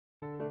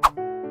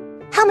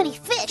how many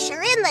fish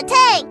are in the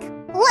tank.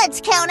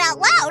 Let's count out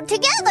loud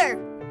together.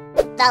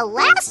 The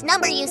last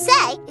number you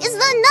say is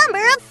the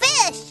number of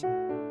fish.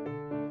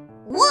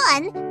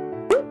 1,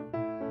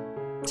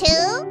 2,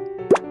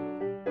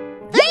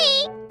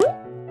 3,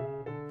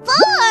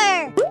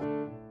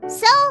 4.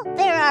 So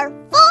there are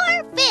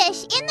 4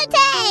 fish in the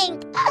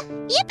tank.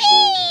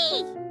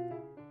 Yippee!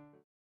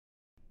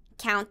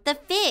 Count the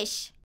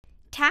fish.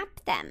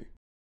 Tap them.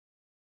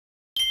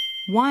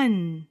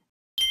 1,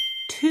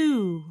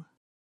 2,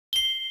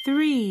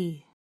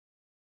 3,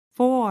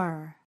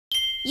 4.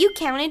 You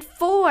counted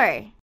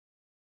 4.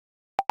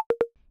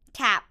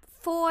 Tap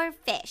 4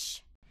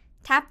 fish.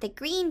 Tap the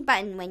green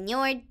button when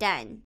you're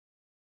done.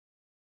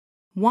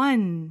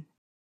 1,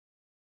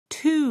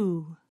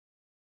 2,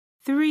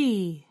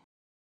 3,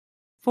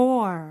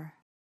 4.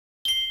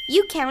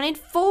 You counted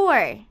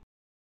 4.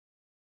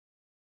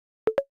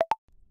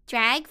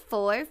 Drag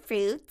 4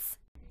 fruits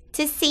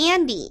to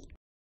Sandy.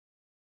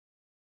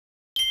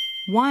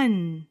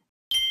 1,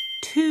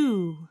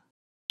 2,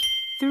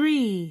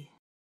 3.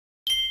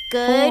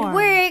 Good 4.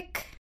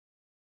 work!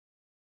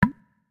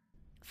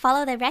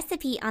 Follow the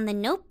recipe on the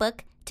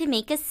notebook to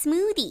make a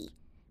smoothie.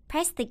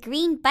 Press the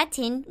green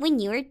button when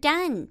you're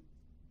done.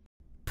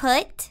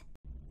 Put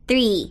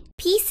 3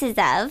 pieces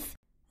of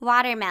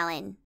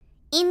watermelon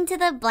into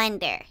the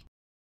blender.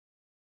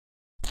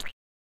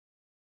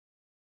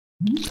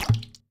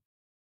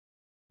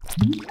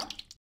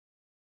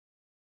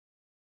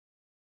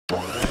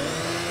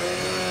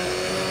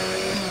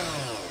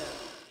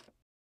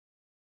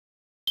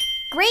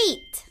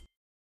 Great!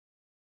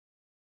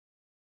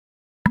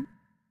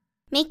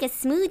 Make a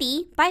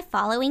smoothie by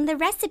following the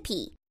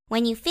recipe.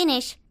 When you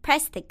finish,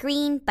 press the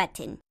green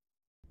button.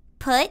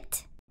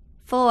 Put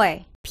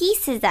 4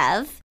 pieces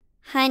of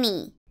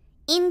honey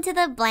into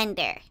the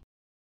blender.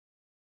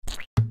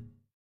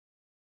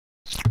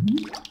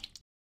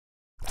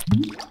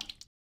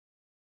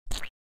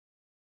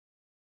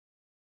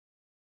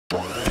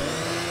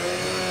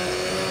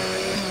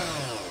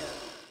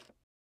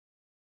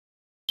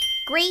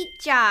 Great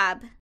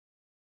job!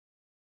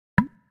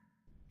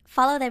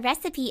 Follow the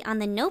recipe on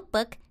the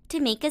notebook to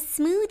make a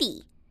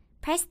smoothie.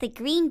 Press the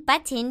green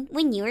button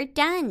when you're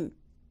done.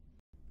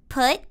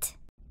 Put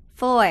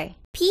 4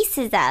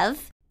 pieces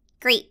of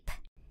grape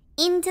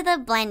into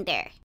the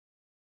blender.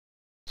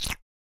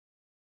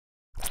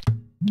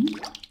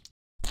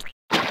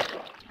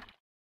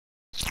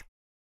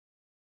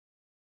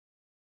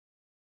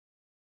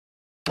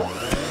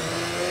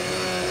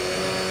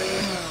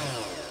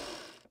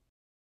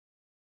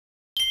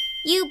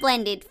 You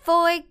blended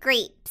 4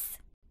 grapes.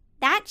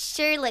 That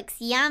sure looks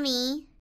yummy.